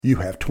You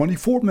have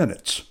 24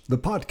 Minutes, the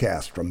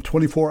podcast from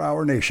 24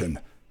 Hour Nation.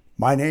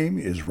 My name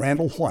is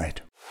Randall White.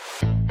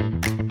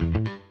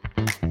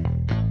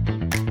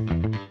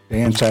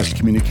 Dance as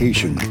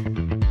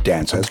communication.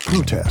 Dance as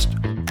protest.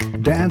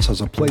 Dance as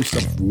a place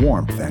of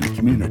warmth and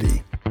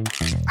community.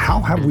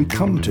 How have we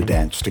come to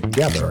dance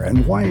together,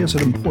 and why is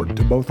it important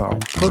to both our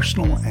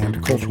personal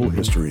and cultural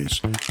histories?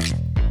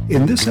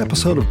 In this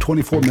episode of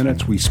 24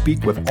 Minutes, we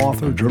speak with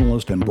author,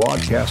 journalist, and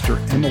broadcaster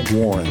Emma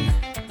Warren.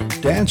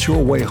 Dance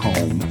Your Way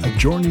Home, A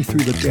Journey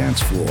Through the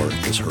Dance Floor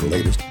is her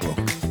latest book.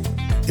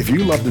 If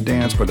you love to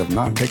dance but have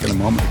not taken a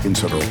moment to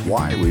consider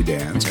why we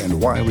dance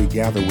and why we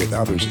gather with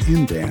others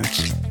in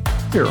dance,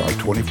 here are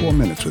 24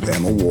 Minutes with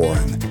Emma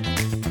Warren.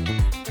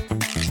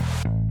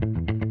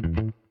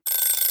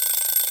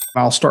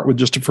 I'll start with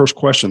just a first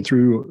question.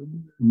 Through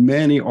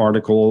many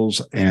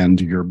articles and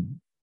your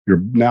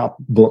now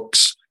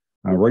books,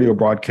 radio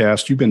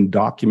broadcast, you've been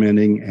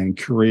documenting and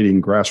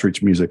curating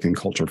grassroots music and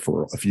culture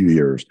for a few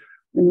years.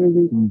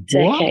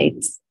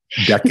 Decades.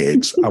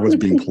 Decades. I was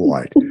being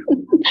polite.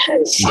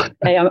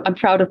 Hey, I'm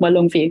proud of my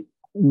long view.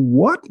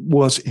 What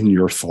was in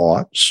your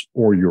thoughts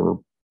or your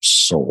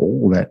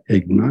soul that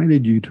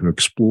ignited you to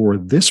explore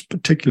this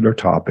particular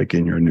topic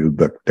in your new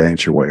book,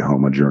 Dance Your Way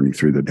Home, A Journey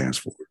Through the Dance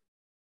Floor?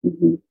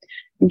 Mm-hmm.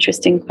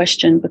 Interesting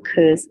question,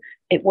 because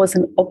it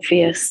wasn't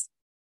obvious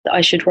that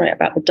I should write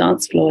about the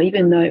dance floor,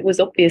 even though it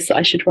was obvious that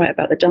I should write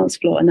about the dance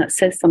floor. And that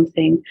says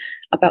something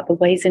about the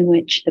ways in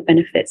which the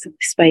benefits of the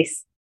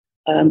space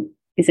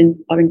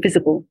are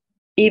invisible,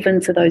 even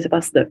to those of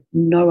us that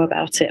know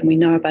about it, and we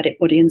know about it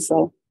body and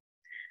soul.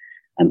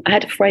 I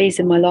had a phrase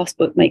in my last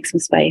book, Make Some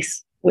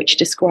Space, which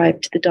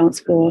described the dance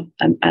floor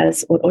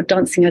as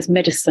dancing as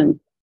medicine.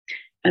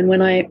 And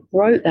when I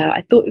wrote that,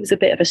 I thought it was a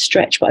bit of a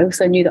stretch, but I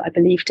also knew that I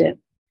believed it.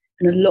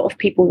 And a lot of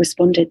people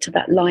responded to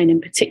that line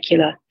in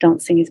particular,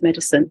 dancing is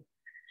medicine.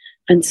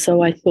 And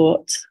so I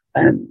thought,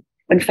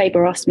 when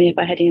Faber asked me if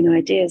I had any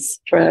ideas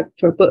for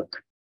a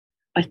book,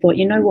 I thought,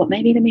 you know what,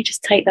 maybe let me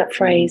just take that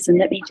phrase and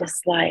let me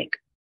just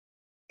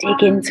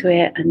dig into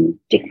it and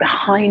dig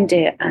behind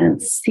it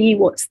and see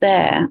what's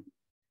there.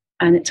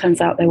 And it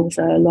turns out there was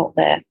a lot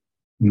there.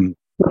 The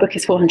book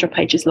is 400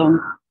 pages long.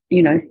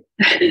 You know,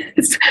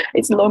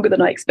 it's longer than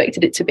I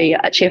expected it to be.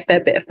 Actually, a fair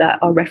bit of that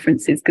are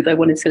references, because I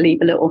wanted to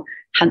leave a little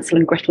Hansel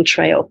and Gretel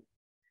trail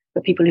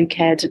for people who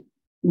cared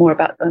more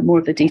about more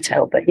of the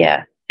detail. But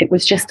yeah, it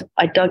was just,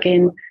 I dug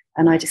in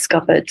and I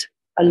discovered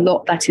a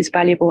lot that is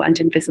valuable and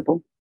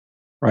invisible.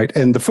 Right.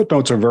 And the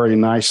footnotes are a very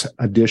nice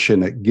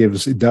addition.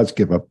 It does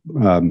give a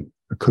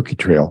cookie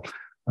trail.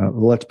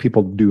 Lets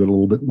people do a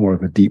little bit more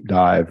of a deep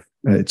dive.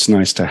 It's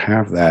nice to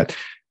have that.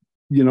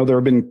 You know, there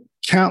have been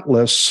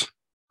countless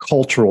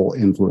cultural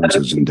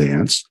influences in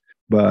dance,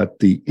 but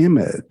the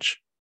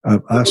image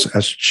of us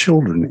as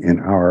children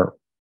in our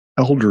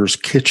elders'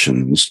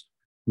 kitchens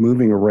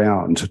moving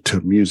around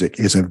to music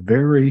is a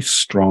very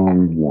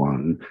strong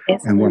one.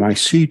 And when I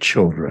see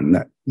children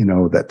that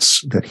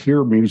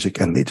hear music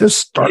and they just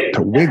start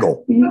to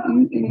wiggle,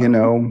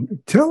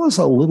 tell us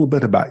a little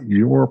bit about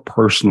your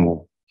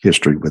personal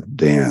history with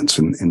dance.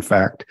 And in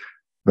fact,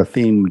 the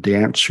theme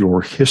Dance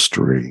Your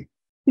History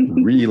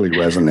really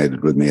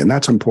resonated with me. And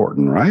that's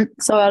important, right?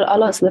 So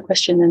I'll answer the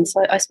question then.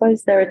 So I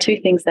suppose there are two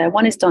things there.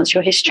 One is Dance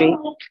Your History,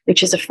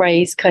 which is a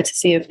phrase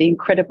courtesy of the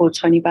incredible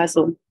Tony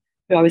Basil,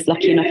 who I was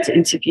lucky enough to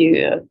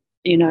interview.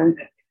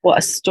 What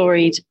a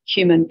storied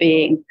human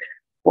being,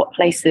 what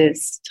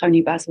places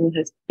Tony Basil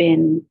has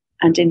been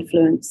and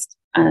influenced.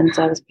 And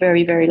I was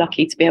very, very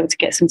lucky to be able to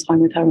get some time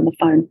with her on the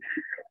phone.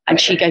 And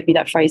she gave me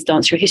that phrase,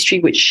 Dance Your History,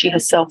 which she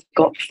herself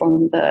got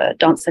from the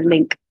dancer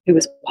Link, who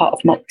was part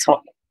of Mop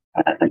Top,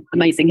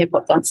 amazing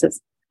hip-hop dancers.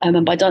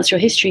 And by Dance Your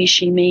History,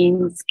 she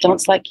means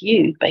dance like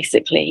you,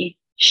 basically.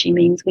 She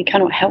means we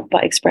cannot help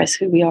but express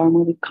who we are and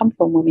where we've come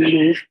from when we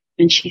move.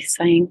 And she's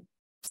saying,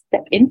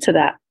 step into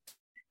that.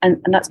 And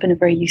that's been a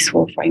very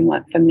useful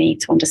framework for me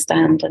to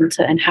understand and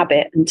to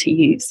inhabit and to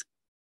use.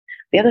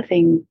 The other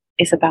thing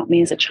is about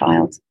me as a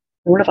child.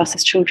 All of us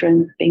as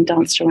children being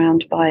danced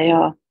around by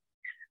our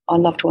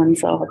loved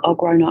ones, our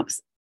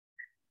grown-ups.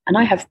 And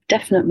I have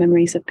definite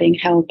memories of being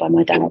held by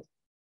my dad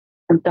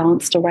and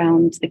danced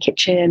around the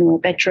kitchen or a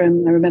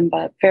bedroom. I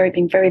remember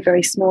being very,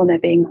 very small and there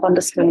being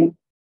thunderstorm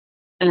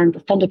and the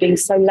thunder being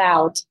so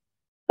loud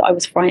that I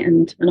was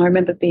frightened. And I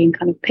remember being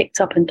kind of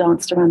picked up and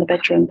danced around the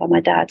bedroom by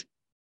my dad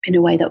in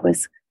a way that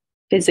was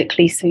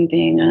physically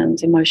soothing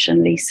and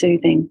emotionally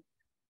soothing.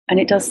 And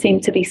it does seem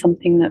to be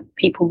something that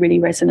people really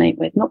resonate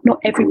with. Not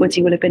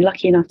everybody will have been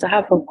lucky enough to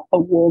have a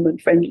warm and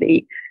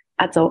friendly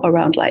adult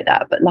around like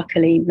that, but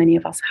luckily many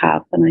of us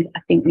have. And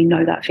I think we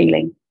know that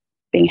feeling,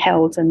 being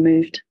held and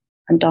moved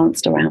and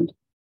danced around.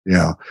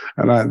 Yeah.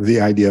 And the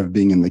idea of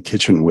being in the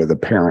kitchen with a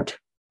parent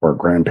or a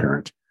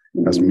grandparent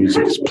as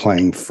music is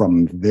playing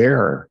from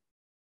their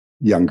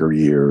younger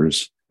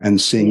years and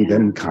seeing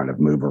them kind of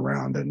move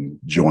around and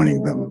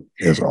joining them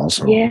is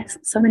also. Yes.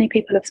 So many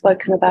people have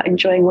spoken about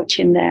enjoying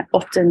watching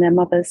often their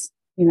mothers.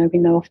 We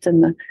know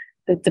often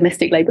the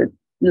domestic labour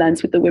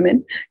lands with the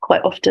women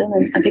quite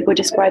often. And people were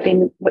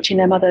describing watching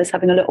their mothers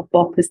having a little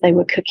bop as they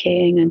were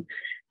cooking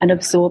and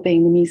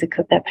absorbing the music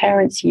of their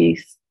parents'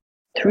 youth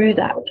through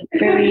that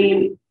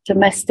very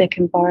domestic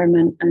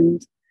environment.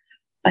 And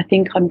I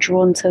think I'm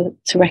drawn to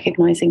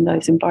recognizing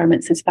those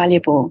environments as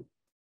valuable.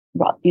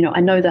 You know,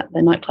 I know that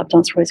the nightclub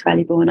dance floor is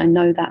valuable, and I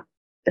know that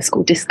the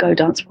school disco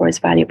dance floor is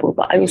valuable,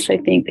 but I also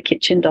think the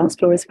kitchen dance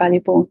floor is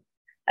valuable.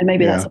 And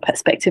maybe that's a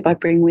perspective I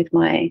bring with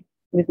my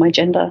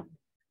gender,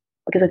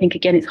 because I think,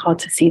 again, it's hard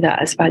to see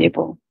that as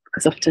valuable,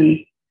 because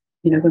often,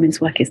 you know,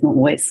 women's work is not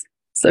always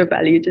so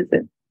valued, is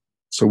it?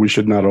 So we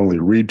should not only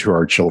read to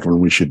our children,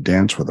 we should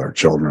dance with our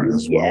children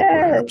as well,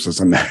 perhaps, as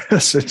a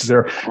message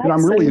there. And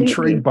I'm really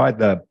intrigued by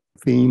the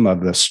theme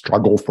of the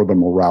struggle for the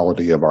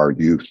morality of our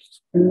youth.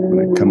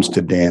 When it comes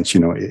to dance,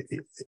 you know,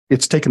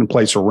 it's taken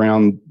place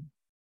around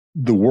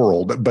the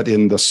world, but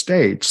in the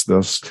States,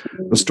 the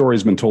story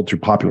has been told through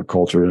popular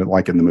culture,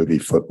 like in the movie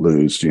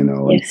Footloose, you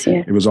know. Yes,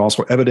 yeah. It was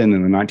also evident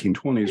in the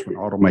 1920s when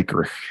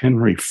automaker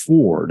Henry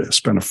Ford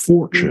spent a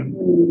fortune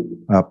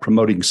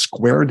promoting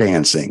square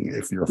dancing,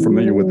 if you're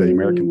familiar with the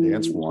American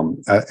dance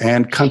form,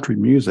 and country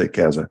music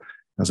as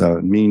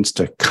a means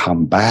to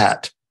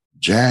combat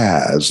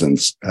jazz and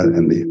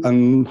the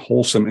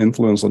unwholesome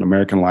influence on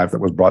American life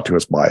that was brought to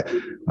us by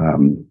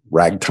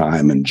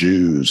ragtime and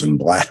Jews and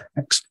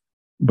blacks.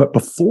 But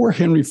before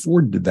Henry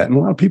Ford did that, and a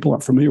lot of people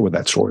aren't familiar with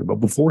that story, but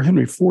before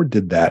Henry Ford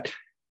did that,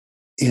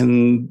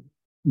 in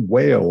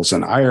Wales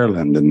and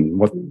Ireland and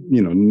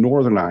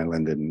Northern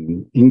Ireland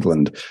and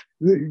England,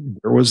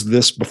 there was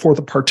this, before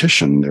the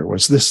partition, there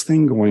was this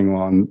thing going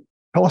on.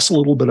 Tell us a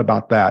little bit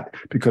about that,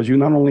 because you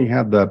not only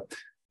had the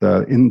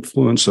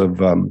influence of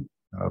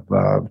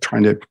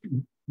trying to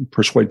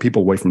persuade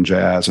people away from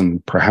jazz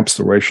and perhaps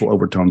the racial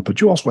overtones, but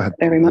you also had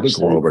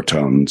political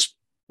overtones,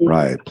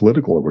 right?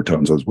 Political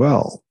overtones as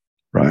well,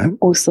 right?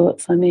 All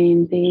sorts. I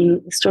mean,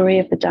 the story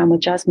of the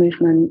downward jazz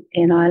movement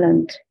in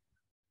Ireland,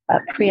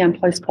 pre and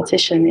post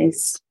partition,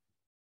 is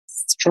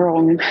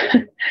strong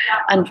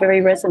and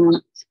very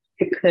resonant,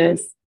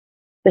 because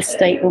the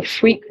state will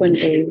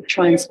frequently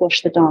try and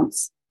squash the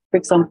dance. For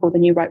example, the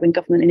new right-wing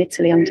government in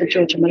Italy under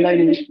Giorgia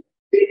Meloni,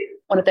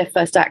 one of their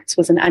first acts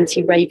was an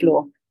anti-rave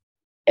law.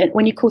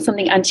 When you call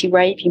something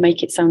anti-rave, you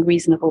make it sound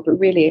reasonable, but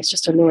really it's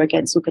just a law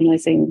against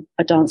organising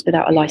a dance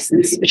without a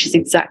licence, which is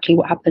exactly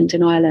what happened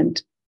in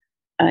Ireland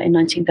in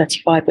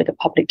 1935 with the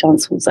Public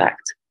Dance Halls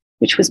Act,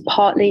 which was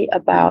partly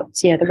about,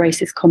 the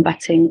racist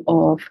combating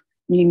of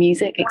new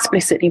music,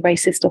 explicitly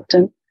racist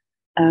often.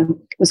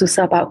 It was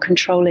also about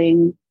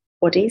controlling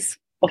bodies,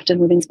 often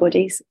women's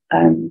bodies,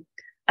 and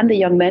the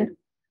young men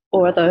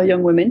or other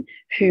young women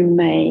who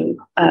may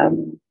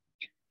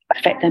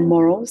affect their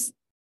morals.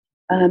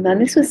 And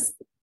this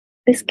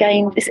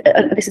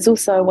is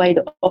also a way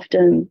that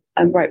often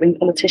right-wing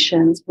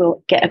politicians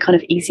will get a kind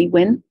of easy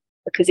win,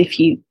 because if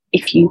you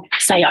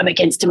say I'm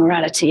against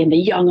immorality and the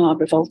young are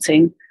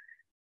revolting,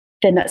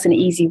 then that's an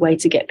easy way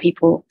to get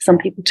some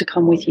people to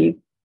come with you.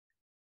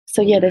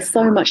 So there's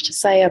so much to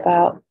say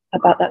about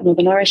that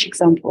Northern Irish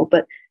example,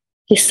 but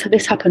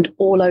this happened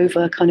all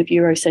over kind of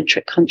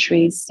Eurocentric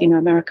countries,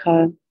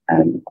 America,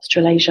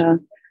 Australasia,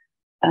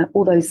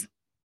 all those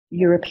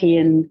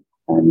European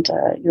and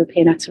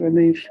European outer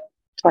remove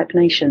type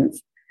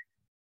nations,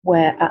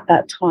 where at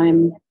that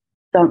time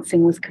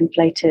dancing was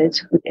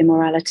conflated with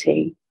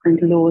immorality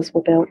and laws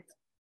were built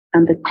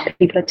and the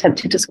people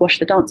attempted to squash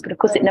the dance. But of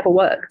course it never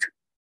worked,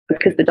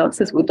 because the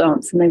dancers will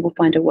dance and they will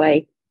find a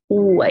way,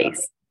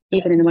 always,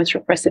 even in the most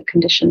repressive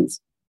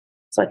conditions.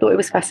 So I thought it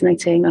was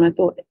fascinating, and I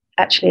thought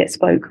actually it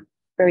spoke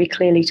very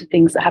clearly to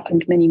things that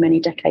happened many, many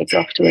decades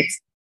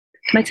afterwards.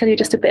 Can I tell you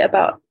just a bit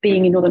about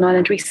being in Northern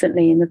Ireland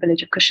recently in the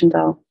village of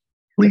Cushendall?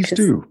 Please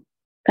do.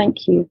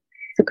 Thank you.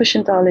 So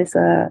Cushendall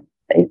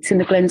it's in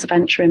the Glens of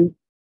Antrim,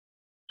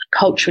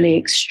 culturally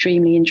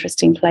extremely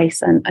interesting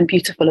place and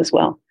beautiful as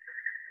well.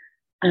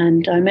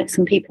 And I met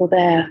some people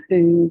there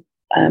who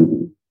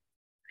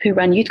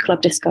ran youth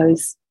club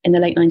discos in the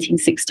late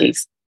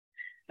 1960s.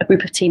 A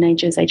group of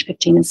teenagers, aged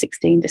 15 and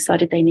 16,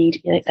 decided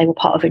they were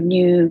part of a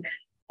new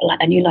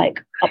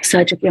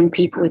upsurge of young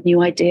people with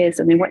new ideas,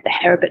 and they wanted their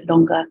hair a bit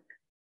longer.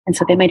 And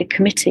so they made a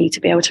committee to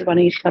be able to run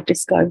a youth club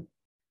disco.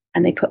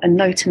 And they put a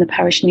note in the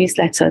parish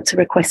newsletter to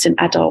request an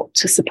adult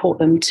to support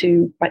them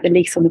to write the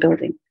lease on the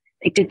building.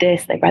 They did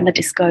this, they ran the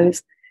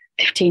discos,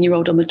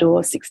 15-year-old on the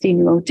door,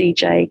 16-year-old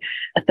DJ,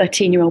 a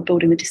 13-year-old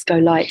building the disco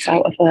lights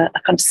out of a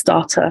kind of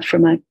starter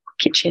from a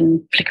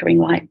kitchen flickering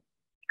light.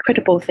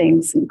 Incredible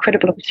things,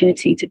 incredible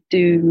opportunity to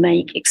do,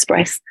 make,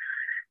 express.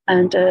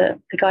 And the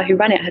guy who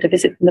ran it had a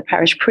visit from the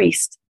parish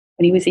priest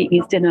when he was eating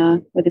his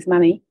dinner with his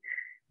mammy,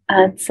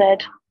 and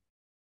said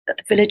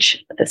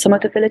that some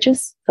of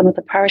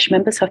the parish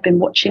members have been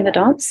watching the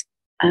dance,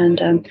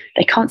 and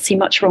they can't see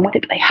much wrong with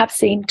it, but they have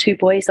seen two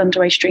boys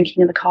underage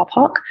drinking in the car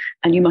park,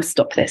 and you must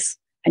stop this.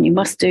 And you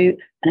must do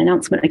an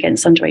announcement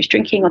against underage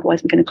drinking,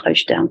 otherwise I'm going to close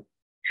you down.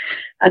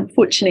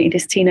 Unfortunately,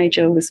 this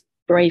teenager was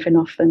brave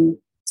enough and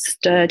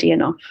sturdy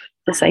enough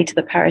to say to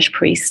the parish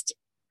priest,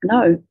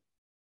 no,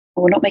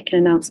 we're not making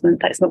an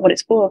announcement. That's not what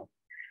it's for.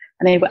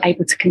 and they were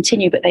able to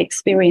continue, but they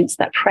experienced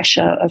that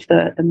pressure of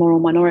the moral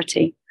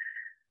minority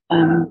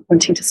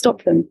wanting to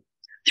stop them.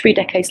 3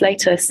 decades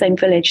later, same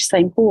village,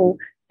 same hall,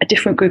 a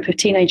different group of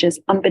teenagers,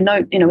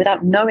 unbeknown,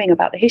 without knowing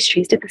about the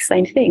histories, did the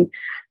same thing.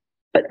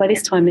 But by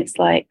this time, it's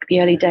like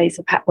the early days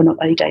of, well, not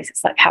early days,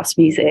 it's like house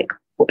music,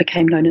 what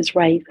became known as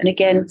rave. And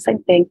again,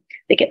 same thing.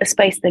 They get the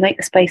space, they make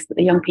the space that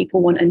the young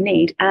people want and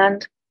need,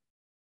 and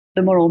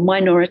the moral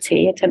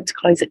minority attempt to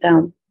close it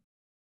down.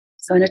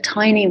 So in a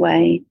tiny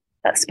way,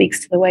 that speaks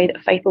to the way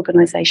that faith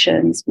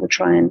organizations will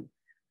try and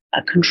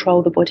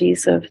control the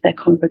bodies of their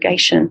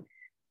congregation,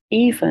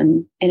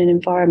 even in an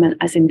environment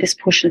as in this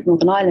portion of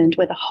Northern Ireland,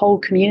 where the whole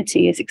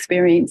community is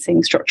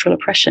experiencing structural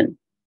oppression.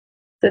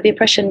 So the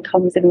oppression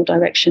comes in all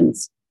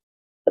directions,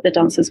 but the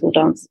dancers will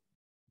dance.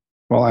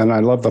 Well, and I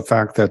love the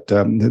fact that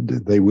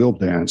they will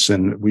dance.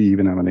 And we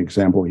even have an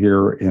example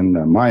here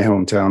in my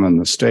hometown in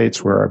the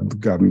States, where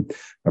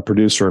a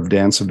producer of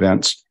dance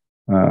events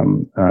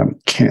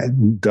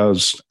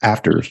does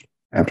after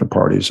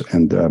parties,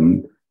 and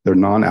they're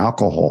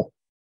non-alcohol,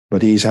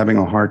 but he's having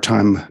a hard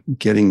time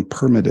getting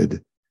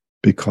permitted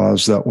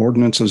because the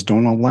ordinances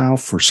don't allow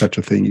for such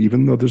a thing,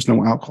 even though there's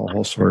no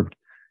alcohol served,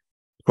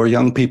 for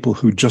young people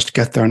who just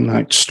get their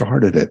night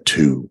started at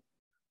 2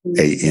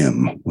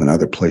 a.m. when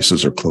other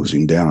places are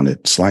closing down.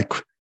 It's like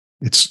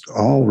it's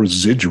all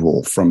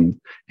residual from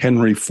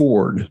Henry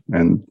Ford,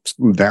 and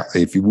that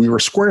if we were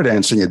square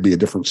dancing, it'd be a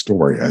different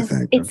story. I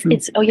think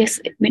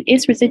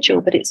it's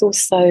residual, but it's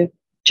also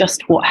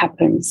just what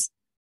happens.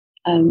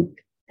 The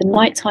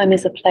nighttime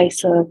is a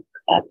place of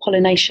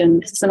pollination.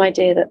 This is an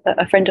idea that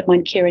a friend of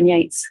mine, Kieran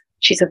Yates,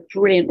 she's a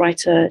brilliant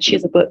writer. She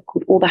has a book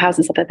called All the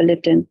Houses I've Ever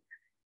Lived In,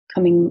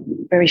 coming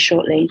very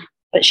shortly.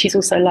 But she's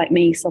also, like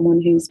me,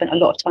 someone who spent a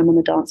lot of time on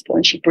the dance floor,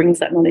 and she brings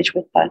that knowledge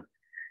with her.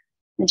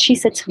 And she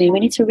said to me,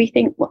 we need to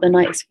rethink what the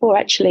night is for.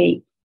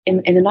 Actually,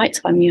 in the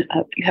nighttime, you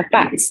have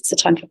bats. It's a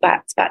time for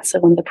bats. Bats are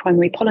one of the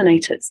primary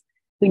pollinators.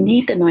 We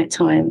need the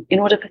nighttime in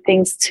order for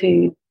things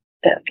to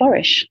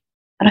flourish.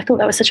 And I thought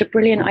that was such a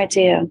brilliant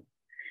idea.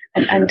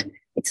 And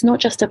it's not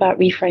just about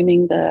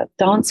reframing the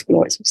dance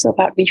floor. It's also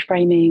about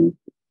reframing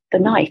the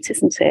night,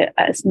 isn't it?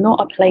 As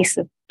not a place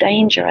of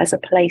danger, as a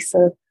place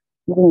of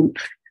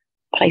warmth,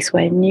 a place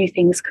where new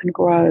things can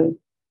grow,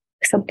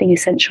 something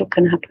essential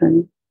can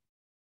happen.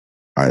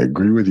 I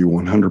agree with you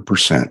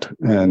 100%.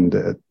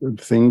 And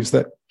things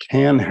that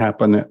can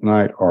happen at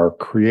night are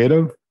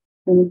creative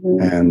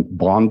and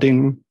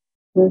bonding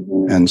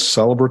and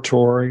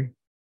celebratory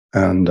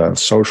and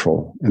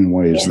social in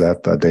ways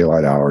that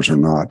daylight hours are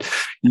not.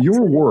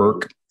 Your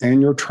work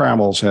and your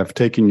travels have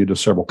taken you to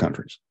several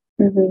countries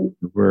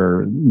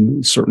where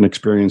certain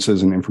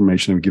experiences and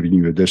information have given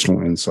you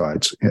additional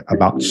insights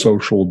about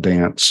social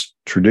dance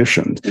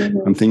traditions.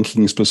 I'm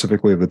thinking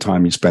specifically of the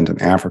time you spent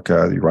in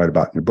Africa that you write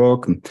about in your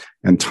book,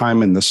 and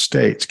time in the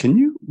States. Can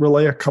you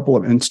relay a couple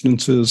of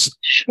instances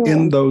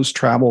in those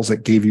travels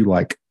that gave you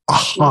like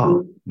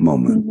aha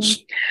moments?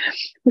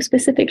 Well,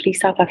 specifically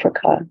South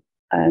Africa,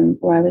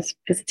 where I was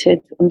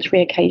visited on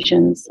 3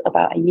 occasions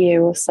about a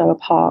year or so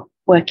apart,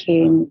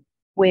 working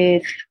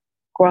with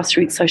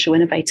grassroots social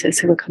innovators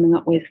who were coming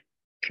up with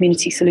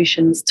community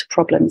solutions to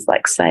problems.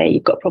 Like, say,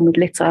 you've got a problem with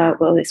litter.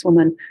 Well, this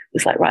woman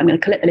was like, right, I'm going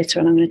to collect the litter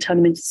and I'm going to turn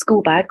them into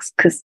school bags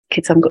because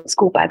kids haven't got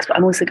school bags, but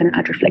I'm also going to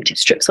add reflective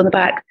strips on the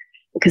back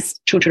because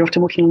children are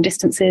often walking long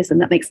distances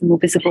and that makes them more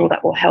visible.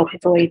 That will help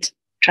avoid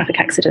traffic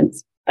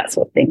accidents, that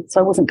sort of thing. So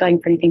I wasn't going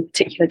for anything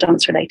particular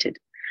dance related,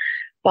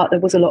 but there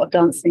was a lot of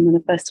dancing. And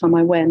the first time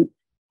I went,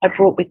 I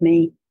brought with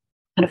me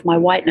kind of my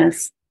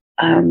whiteness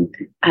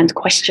and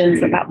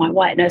questions about my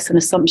whiteness and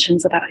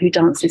assumptions about who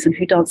dances and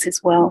who dances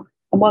well.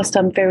 And whilst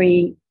I'm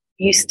very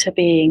used to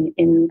being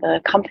in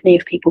the company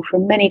of people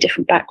from many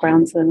different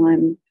backgrounds,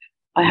 and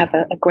I have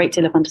a great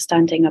deal of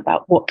understanding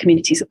about what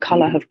communities of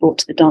colour have brought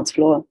to the dance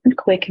floor, and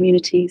queer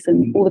communities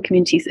and all the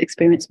communities that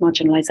experience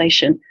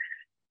marginalisation,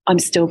 I'm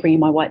still bringing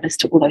my whiteness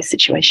to all those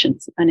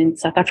situations. And in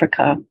South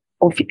Africa,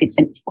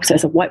 and also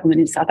as a white woman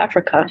in South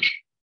Africa,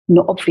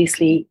 not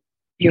obviously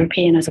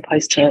European as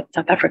opposed to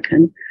South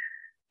African,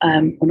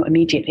 or not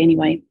immediately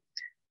anyway,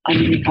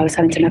 I was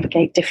having to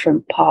navigate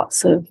different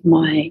parts of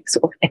my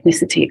sort of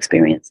ethnicity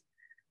experience.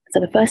 So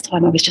the first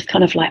time I was just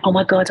kind of like, oh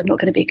my God, I'm not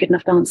going to be a good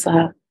enough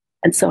dancer.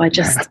 And so I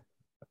just,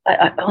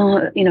 I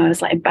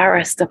was like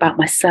embarrassed about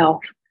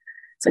myself.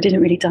 So I didn't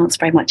really dance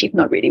very much, even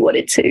though I really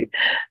wanted to.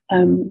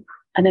 And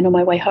then on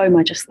my way home,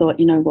 I just thought,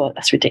 you know what,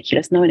 that's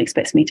ridiculous. No one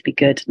expects me to be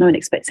good. No one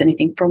expects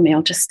anything from me.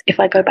 If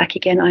I go back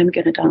again, I'm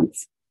going to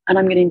dance and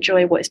I'm going to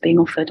enjoy what is being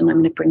offered and I'm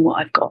going to bring what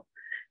I've got.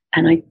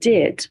 And I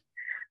did.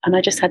 And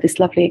I just had this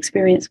lovely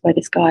experience where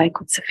this guy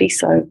called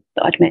Safiso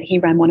that I'd met, he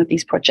ran one of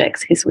these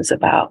projects. His was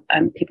about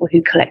people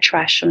who collect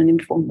trash on an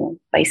informal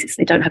basis.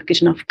 They don't have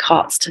good enough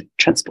carts to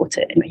transport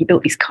it. And he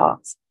built these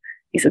carts.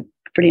 He's a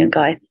brilliant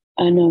guy.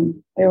 And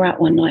we were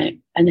out one night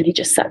and then he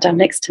just sat down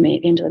next to me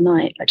at the end of the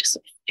night. I just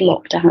sort of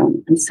flopped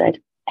down and said,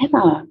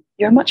 Emma,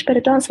 you're a much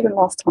better dancer than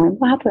last time.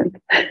 What happened?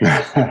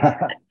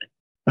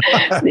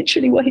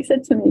 Literally what he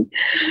said to me.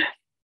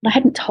 And I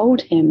hadn't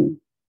told him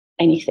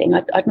anything.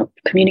 I'd not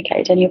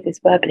communicated any of this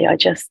verbally. I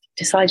just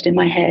decided in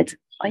my head,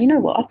 oh, you know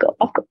what, I've got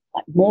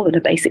like more than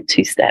a basic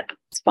two-step.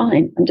 It's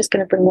fine. I'm just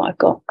going to bring what I've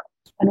got.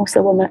 And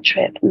also on that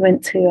trip, we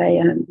went to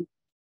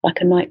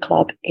a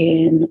nightclub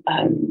in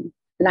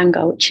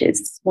Langar, which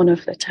is one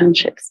of the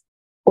townships.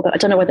 Although I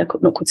don't know why they're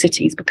not called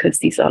cities, because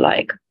these are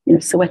like,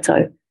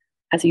 Soweto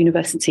has a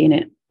university in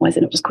it. Why is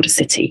it not just called a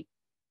city?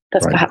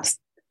 That's right. Perhaps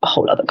a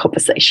whole other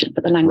conversation.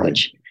 But the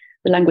language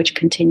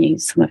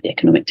continues some of the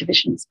economic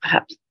divisions,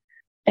 perhaps.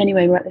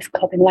 Anyway, we're at this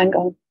club in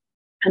Langar,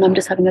 and I'm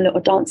just having a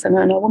little dance, and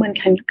a woman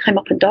came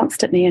up and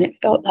danced at me, and it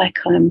felt like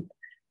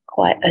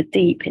quite a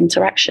deep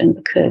interaction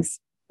because,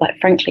 like,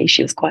 frankly,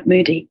 she was quite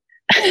moody.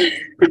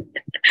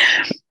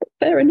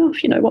 Fair enough,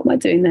 what am I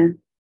doing there?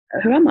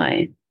 Who am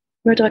I?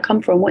 Where do I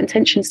come from? What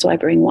intentions do I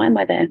bring? Why am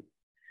I there?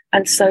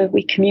 And so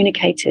we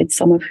communicated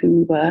some of who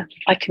we were.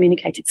 I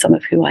communicated some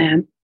of who I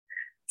am,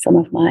 some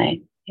of my,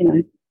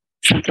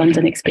 South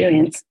London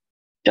experience,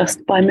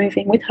 just by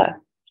moving with her.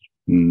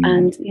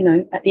 And,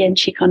 at the end,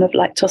 she kind of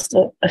like tossed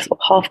a sort of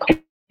half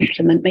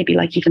compliment, maybe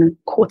like even a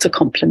quarter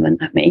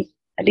compliment at me.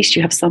 At least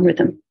you have some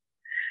rhythm.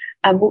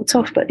 And walked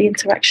off. But the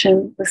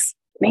interaction was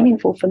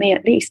meaningful for me,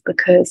 at least,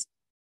 because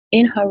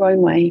in her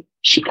own way,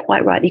 she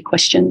quite rightly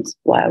questioned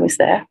why I was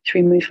there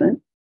through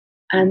movement.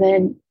 And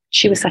then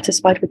she was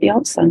satisfied with the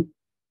answer.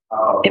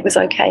 It was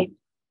okay,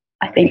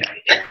 I think.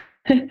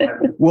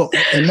 Well,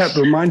 and that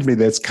reminds me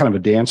that's kind of a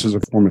dance as a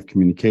form of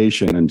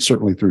communication, and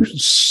certainly through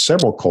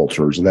several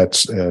cultures.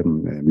 That's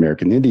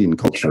American Indian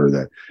culture,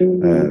 that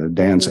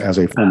dance as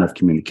a form of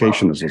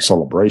communication, as a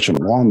celebration,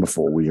 long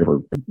before we ever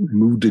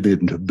moved it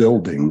into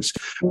buildings.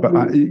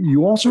 But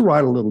you also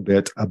write a little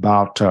bit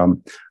about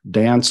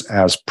dance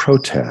as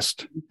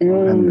protest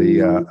and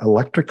the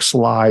electric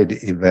slide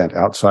event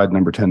outside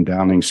number 10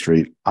 Downing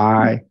Street.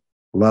 I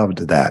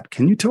loved that.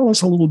 Can you tell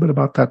us a little bit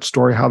about that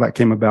story, how that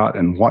came about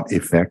and what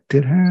effect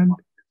it had?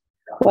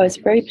 Well, I was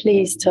very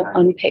pleased to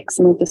unpick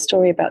some of the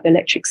story about the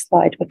electric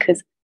slide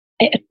because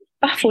it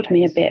baffled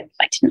me a bit.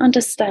 I didn't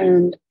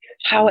understand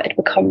how it had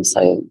become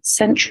so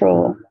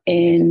central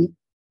in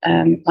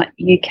like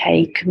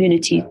UK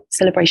community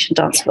celebration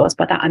dance floors.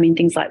 By that, I mean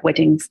things like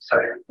weddings,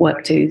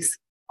 work do's.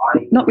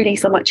 Not really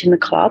so much in the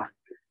club,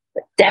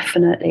 but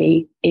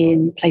definitely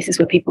in places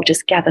where people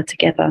just gather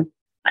together.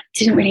 I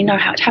didn't really know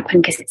how it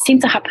happened because it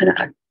seemed to happen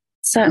at a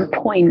certain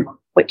point,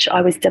 which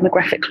I was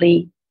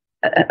demographically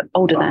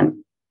older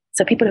than.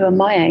 So people who are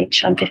my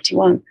age, I'm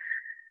 51,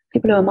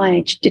 people who are my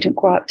age didn't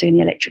grow up doing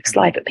the electric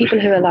slide, but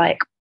people who are like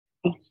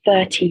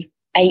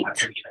 38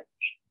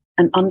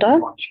 and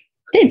under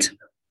did.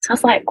 So I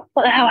was like,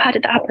 what the hell, how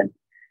did that happen?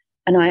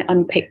 And I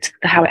unpicked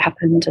how it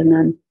happened, and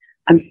then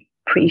I'm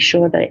pretty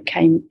sure that it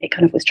kind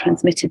of was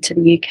transmitted to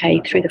the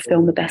UK through the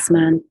film The Best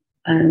Man,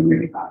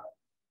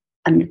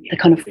 and the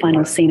kind of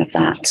final scene of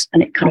that,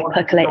 and it kind of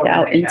percolated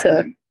out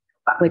into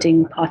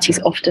wedding parties,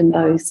 often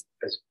those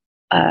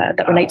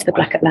that relate to the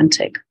Black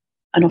Atlantic.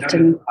 And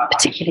often,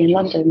 particularly in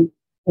London,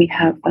 we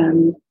have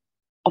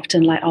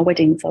often, like, our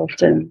weddings are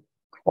often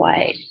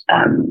quite,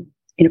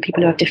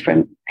 people who have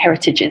different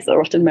heritages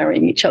are often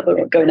marrying each other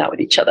or going out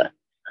with each other.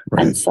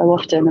 Right. And so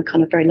often a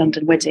kind of very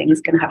London wedding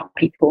is going to have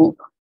people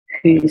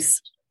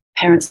whose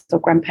parents or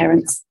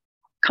grandparents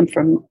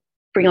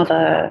bring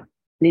other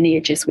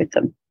lineages with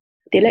them.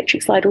 The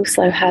electric slide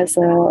also has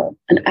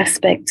an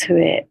aspect to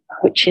it,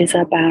 which is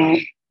about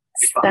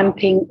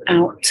stamping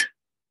out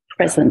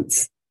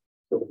presence.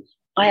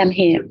 I am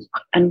here,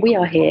 and we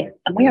are here,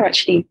 and we are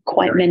actually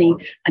quite many,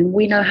 and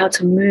we know how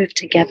to move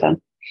together.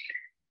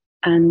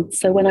 And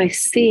so when I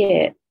see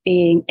it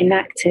being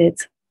enacted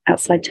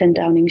outside 10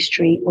 Downing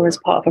Street or as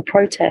part of a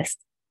protest,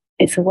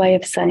 it's a way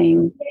of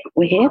saying,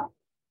 we're here,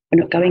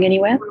 we're not going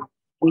anywhere,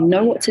 we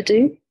know what to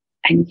do,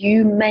 and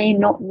you may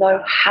not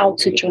know how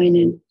to join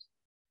in.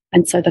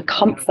 And so the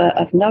comfort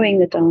of knowing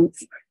the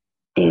dance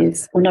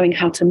or knowing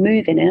how to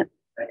move in it,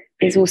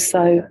 is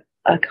also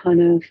a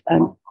kind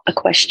of a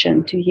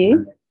question. Do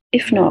you?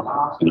 If not,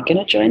 are you going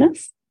to join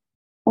us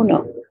or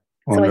not?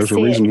 Well, so there's a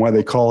reason why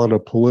they call it a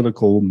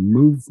political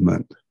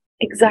movement.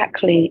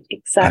 Exactly.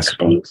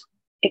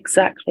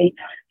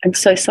 And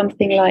so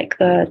something like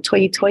the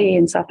Toyi Toyi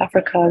in South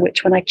Africa,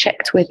 which when I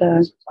checked with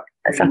a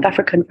South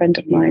African friend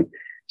of mine,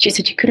 she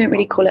said you couldn't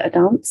really call it a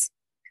dance,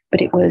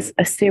 but it was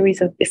a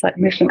series of, it's like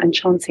movement and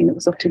chanting that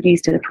was often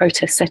used in a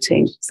protest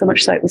setting, so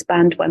much so it was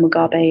banned by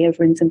Mugabe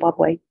over in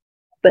Zimbabwe.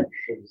 But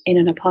in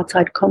an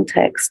apartheid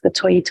context, the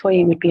Toyi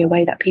Toyi would be a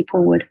way that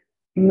people would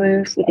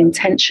move with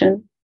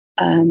intention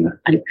and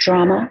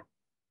drama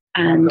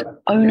and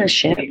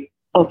ownership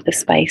of the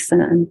space,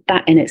 and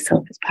that in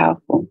itself is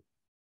powerful.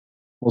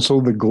 Well,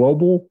 so the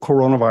global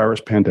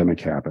coronavirus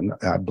pandemic happened.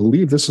 I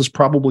believe this is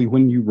probably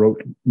when you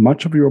wrote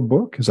much of your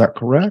book. Is that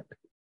correct?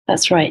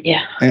 That's right,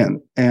 yeah.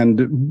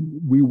 And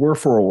we were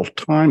for a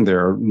time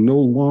there no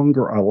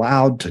longer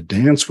allowed to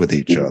dance with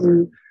each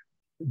other.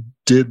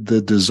 Did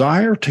the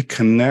desire to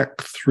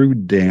connect through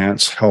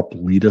dance help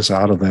lead us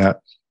out of that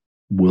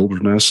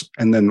wilderness?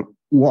 And then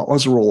what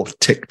was the role of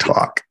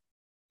TikTok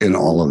in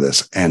all of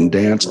this and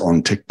dance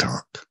on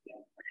TikTok?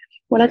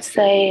 Well, I'd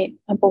say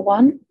number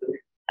one,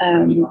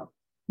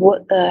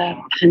 what the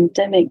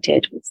pandemic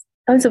did was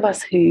those of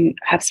us who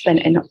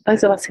spent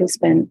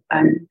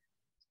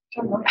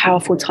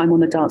powerful time on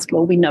the dance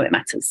floor, we know it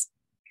matters.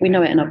 We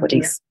know it in our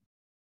bodies.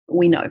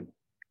 We know.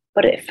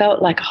 But it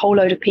felt like a whole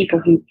load of people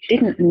who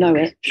didn't know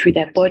it through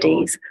their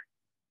bodies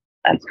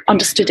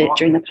understood it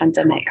during the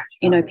pandemic.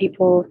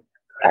 People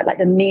like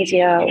the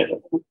media,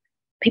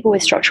 people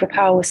with structural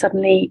power were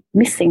suddenly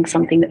missing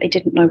something that they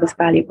didn't know was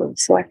valuable.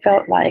 So I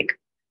felt like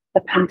the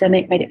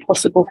pandemic made it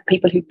possible for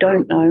people who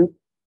don't know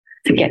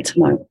to get to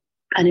know.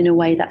 And in a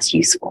way that's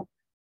useful.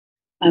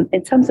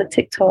 In terms of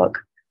TikTok,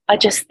 I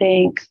just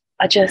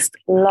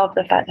love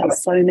the fact that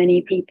so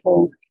many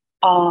people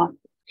are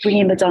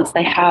bringing the dance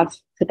they have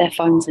to their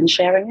phones and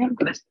sharing it.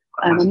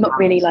 I'm not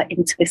really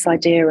into this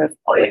idea of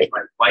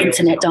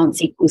internet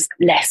dance equals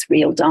less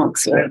real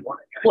dance, or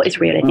what is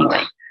real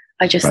anyway.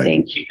 I just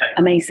think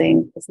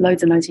amazing. There's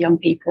loads and loads of young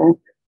people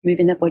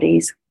moving their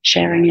bodies,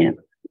 sharing it.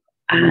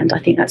 And I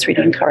think that's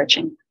really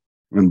encouraging.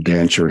 And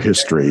dance your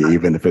history,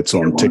 even if it's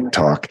on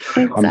TikTok.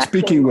 Exactly. I'm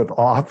speaking with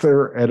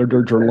author,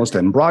 editor, journalist,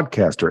 and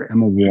broadcaster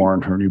Emma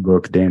Warren. Her new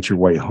book, Dance Your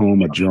Way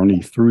Home, A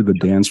Journey Through the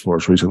Dance Floor,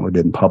 has recently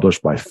been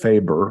published by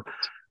Faber.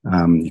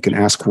 You can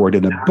ask for it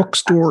in a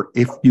bookstore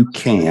if you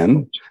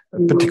can,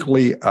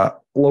 particularly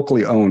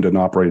locally owned and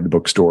operated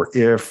bookstore.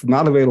 If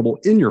not available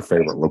in your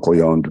favorite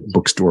locally owned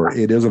bookstore,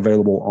 it is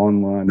available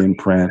online, in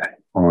print,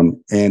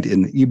 and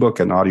in the ebook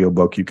and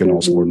audiobook. You can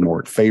also learn more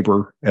at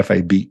Faber,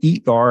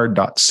 faber.co.uk.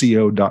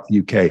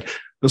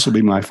 This will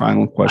be my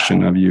final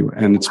question of you,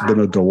 and it's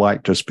been a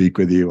delight to speak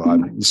with you.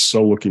 I'm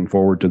so looking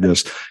forward to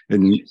this,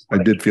 and I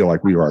did feel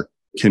like we are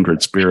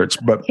kindred spirits.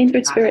 But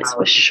kindred spirits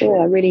for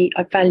sure. I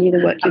value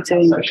the work you're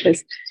doing,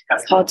 because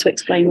it's hard to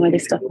explain why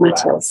this stuff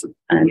matters.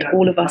 And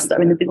all of us that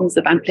are in the business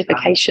of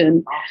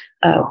amplification,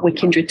 we're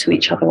kindred to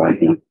each other,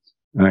 aren't we?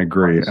 I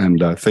agree,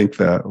 and I think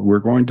that we're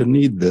going to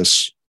need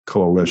this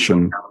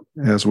coalition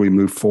as we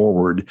move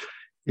forward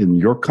in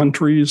your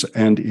countries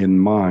and in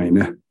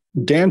mine.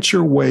 Dance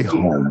Your Way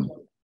Home.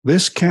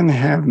 This can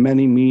have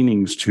many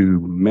meanings to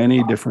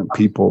many different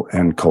people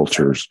and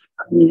cultures.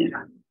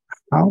 Yeah.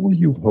 How were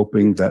you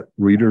hoping that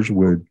readers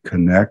would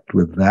connect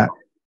with that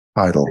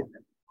title?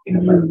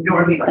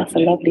 That's a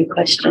lovely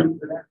question.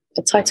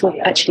 The title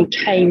actually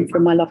came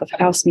from my love of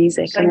house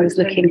music, and I was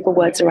looking for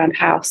words around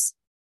house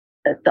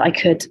that I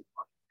could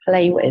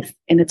play with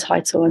in the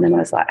title. And then I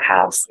was like,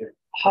 house,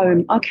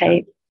 home.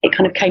 Okay, it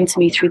kind of came to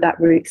me through that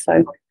route.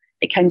 So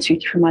it came to me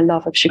through my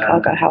love of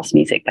Chicago house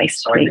music,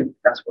 basically.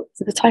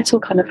 So the title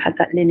kind of had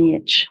that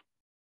lineage.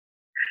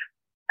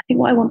 I think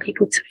what I want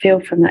people to feel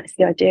from that is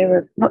the idea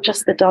of not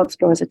just the dance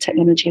floor as a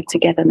technology of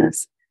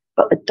togetherness,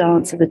 but the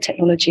dance as a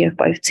technology of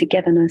both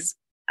togetherness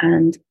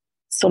and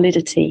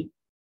solidity.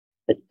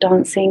 That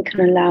dancing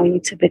can allow you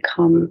to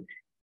come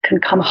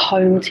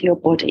home to your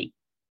body,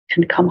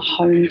 can come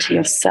home to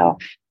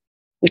yourself,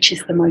 which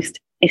is the most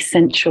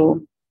essential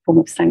form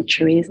of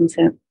sanctuary, isn't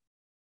it?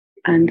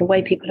 And the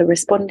way people are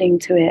responding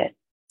to it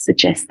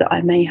suggests that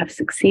I may have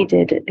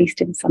succeeded, at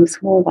least in some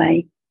small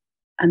way.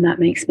 And that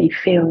makes me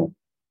feel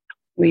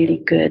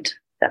really good,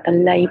 that the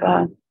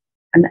labor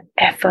and the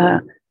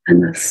effort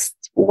and the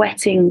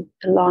sweating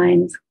the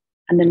lines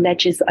and the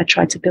ledges that I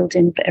try to build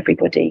in for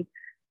everybody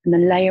and the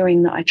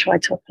layering that I try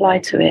to apply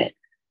to it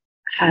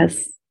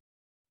has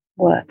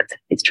worked.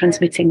 It's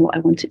transmitting what I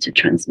want it to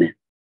transmit.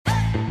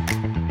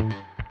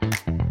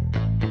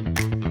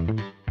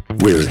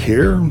 We're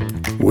here.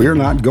 We're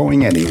not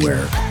going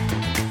anywhere.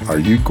 Are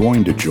you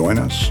going to join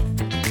us?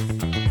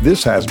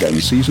 This has been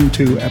Season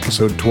 2,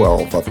 Episode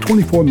 12 of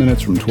 24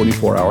 Minutes from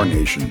 24 Hour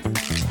Nation.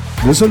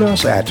 Visit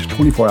us at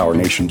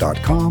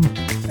 24hournation.com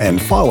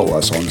and follow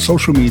us on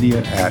social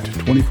media at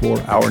 24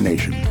 Hour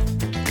Nation.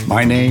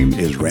 My name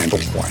is Randall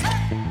Point.